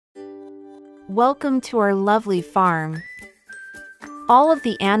Welcome to our lovely farm. All of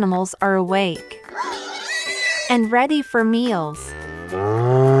the animals are awake and ready for meals.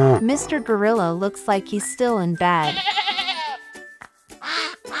 Mr. Gorilla looks like he's still in bed.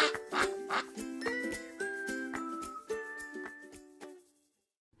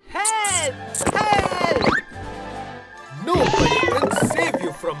 Help! Help! Nobody can save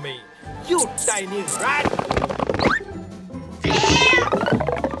you from me, you tiny rat!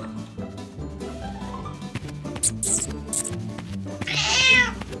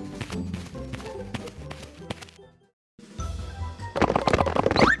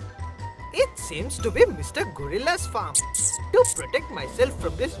 It seems to be Mr. Gorilla's farm. To protect myself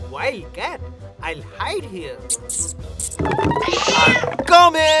from this wild cat, I'll hide here. I'm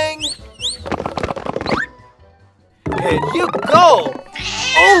coming! Here you go!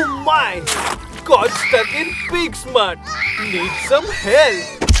 Oh my! Got stuck in pig's mud. Need some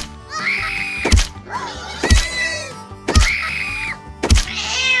help.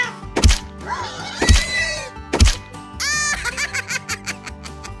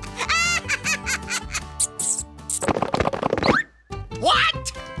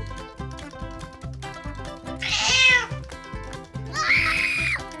 What?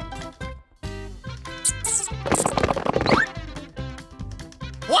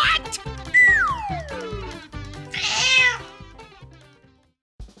 What?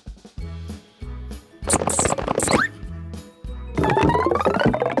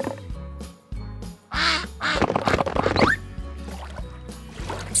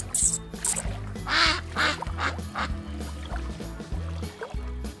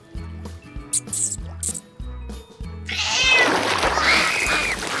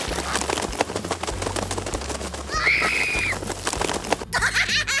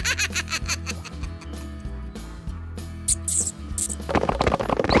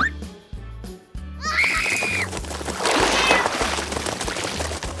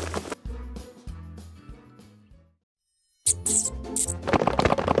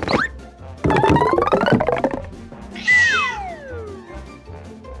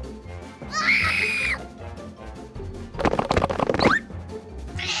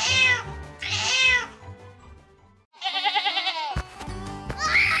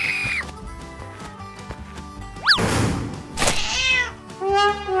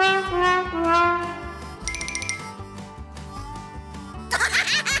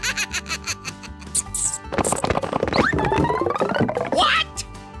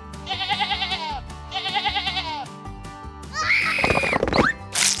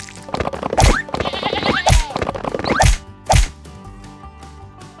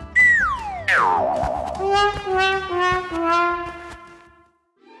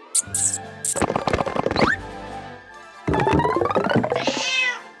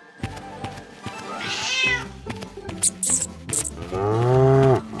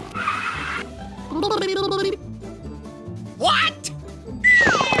 What?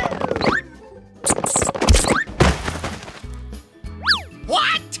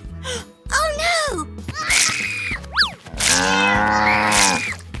 What? Oh no!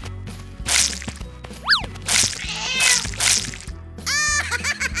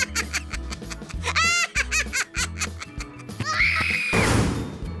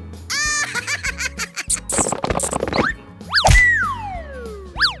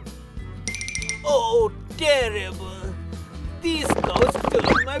 Oh, terrible! These cows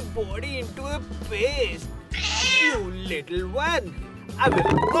turn my body into a paste. You little one, I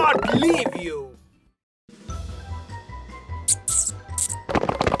will not leave you.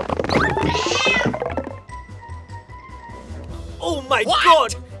 Oh my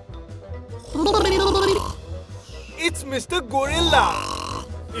God! It's Mr. Gorilla.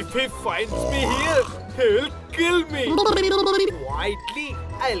 If he finds me here, he'll kill me. Quietly,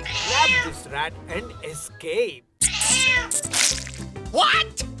 I'll grab this rat and escape.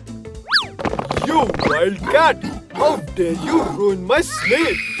 What? You wild cat! How dare you ruin my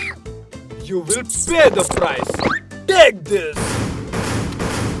sleep? You will pay the price. Take this!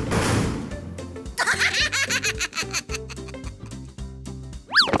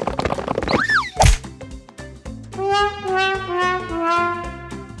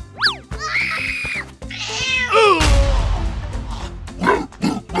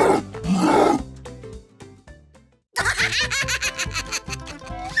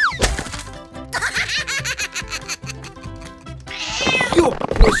 You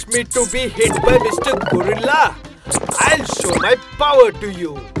push me to be hit by Mr. Gorilla. I'll show my power to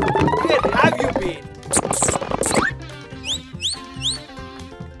you. Where have you been?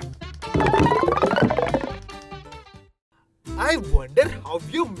 I wonder how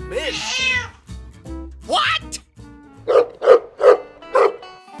you missed. What?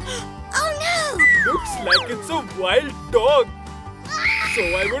 Oh no! Looks like it's a wild dog. So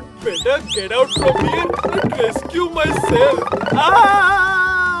I would better get out from here and rescue myself.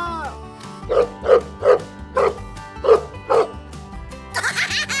 Ah!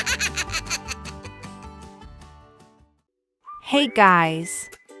 Hey guys.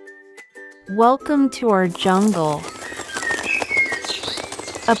 Welcome to our jungle.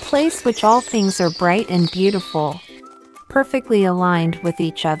 A place which all things are bright and beautiful, perfectly aligned with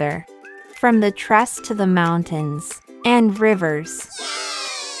each other. From the trees to the mountains and rivers.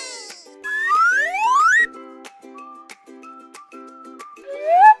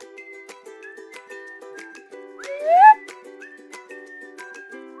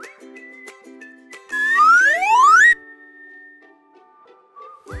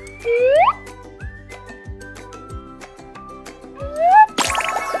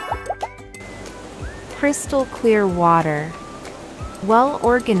 Crystal clear water, well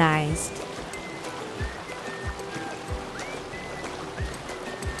organized.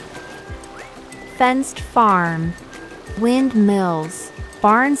 Fenced farm, windmills,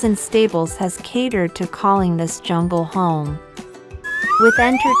 barns and stables has catered to calling this jungle home. With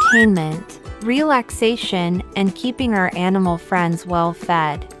entertainment, relaxation, and keeping our animal friends well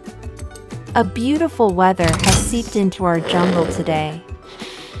fed. A beautiful weather has seeped into our jungle today.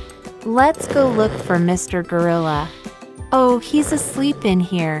 Let's go look for Mr. Gorilla. Oh, he's asleep in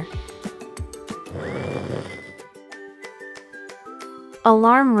here.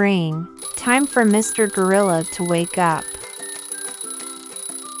 Alarm ring. Time for Mr. Gorilla to wake up.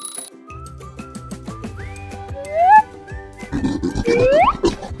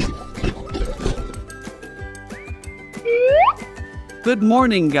 Good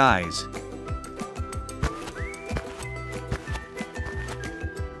morning, guys.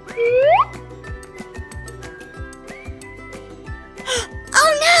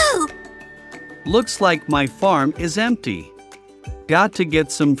 Oh no! Looks like my farm is empty. Got to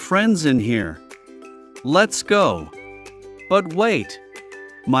get some friends in here. Let's go. But wait,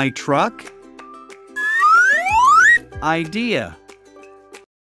 my truck? Idea.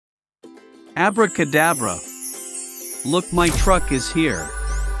 Abracadabra. Look, my truck is here.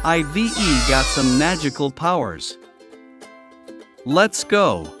 IVE got some magical powers. Let's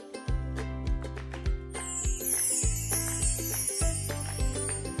go.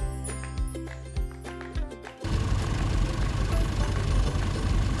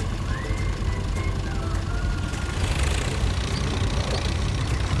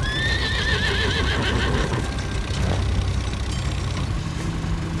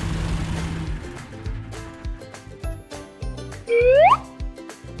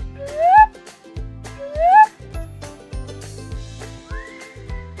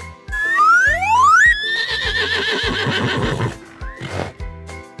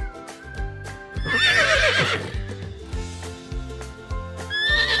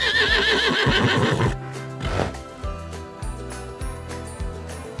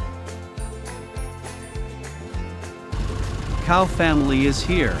 Cow family is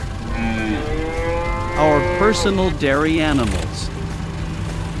here. Our personal dairy animals.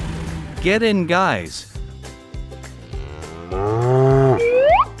 Get in, guys.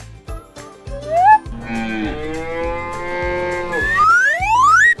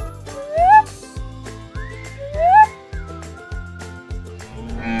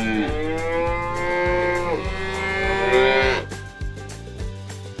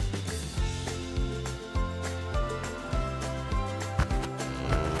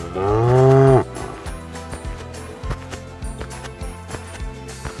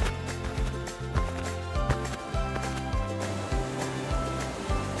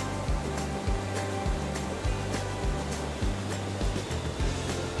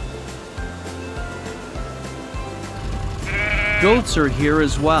 Goats are here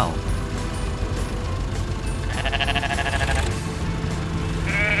as well.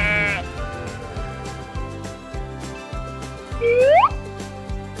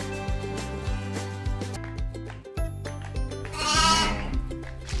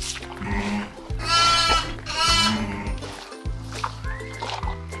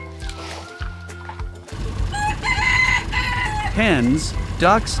 Hens,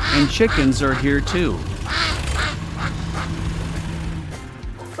 ducks, and chickens are here too.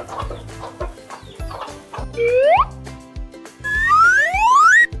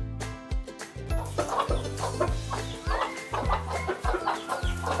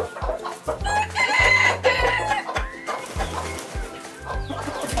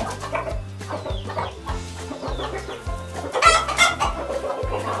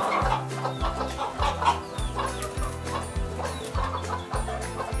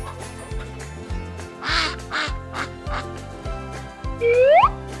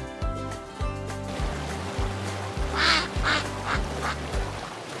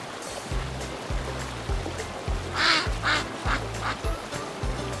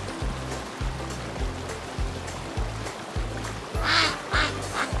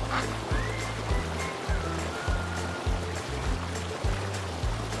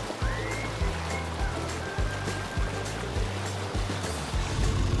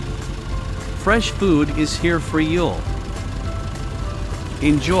 Fresh food is here for you.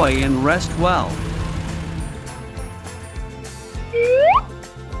 Enjoy and rest well.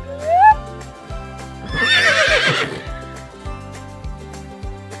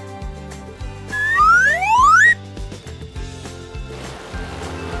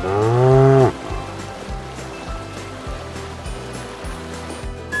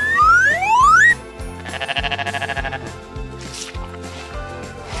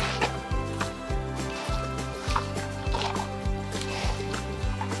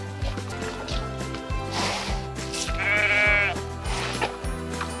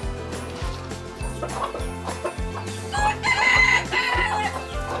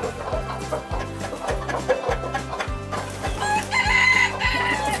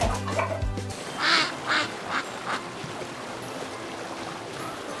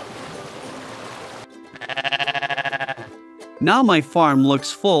 Now my farm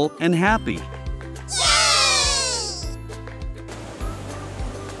looks full and happy.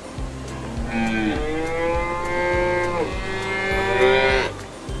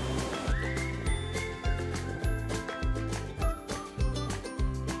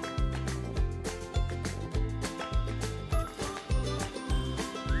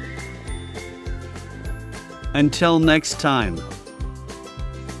 Until next time.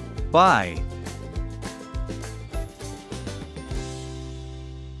 Bye.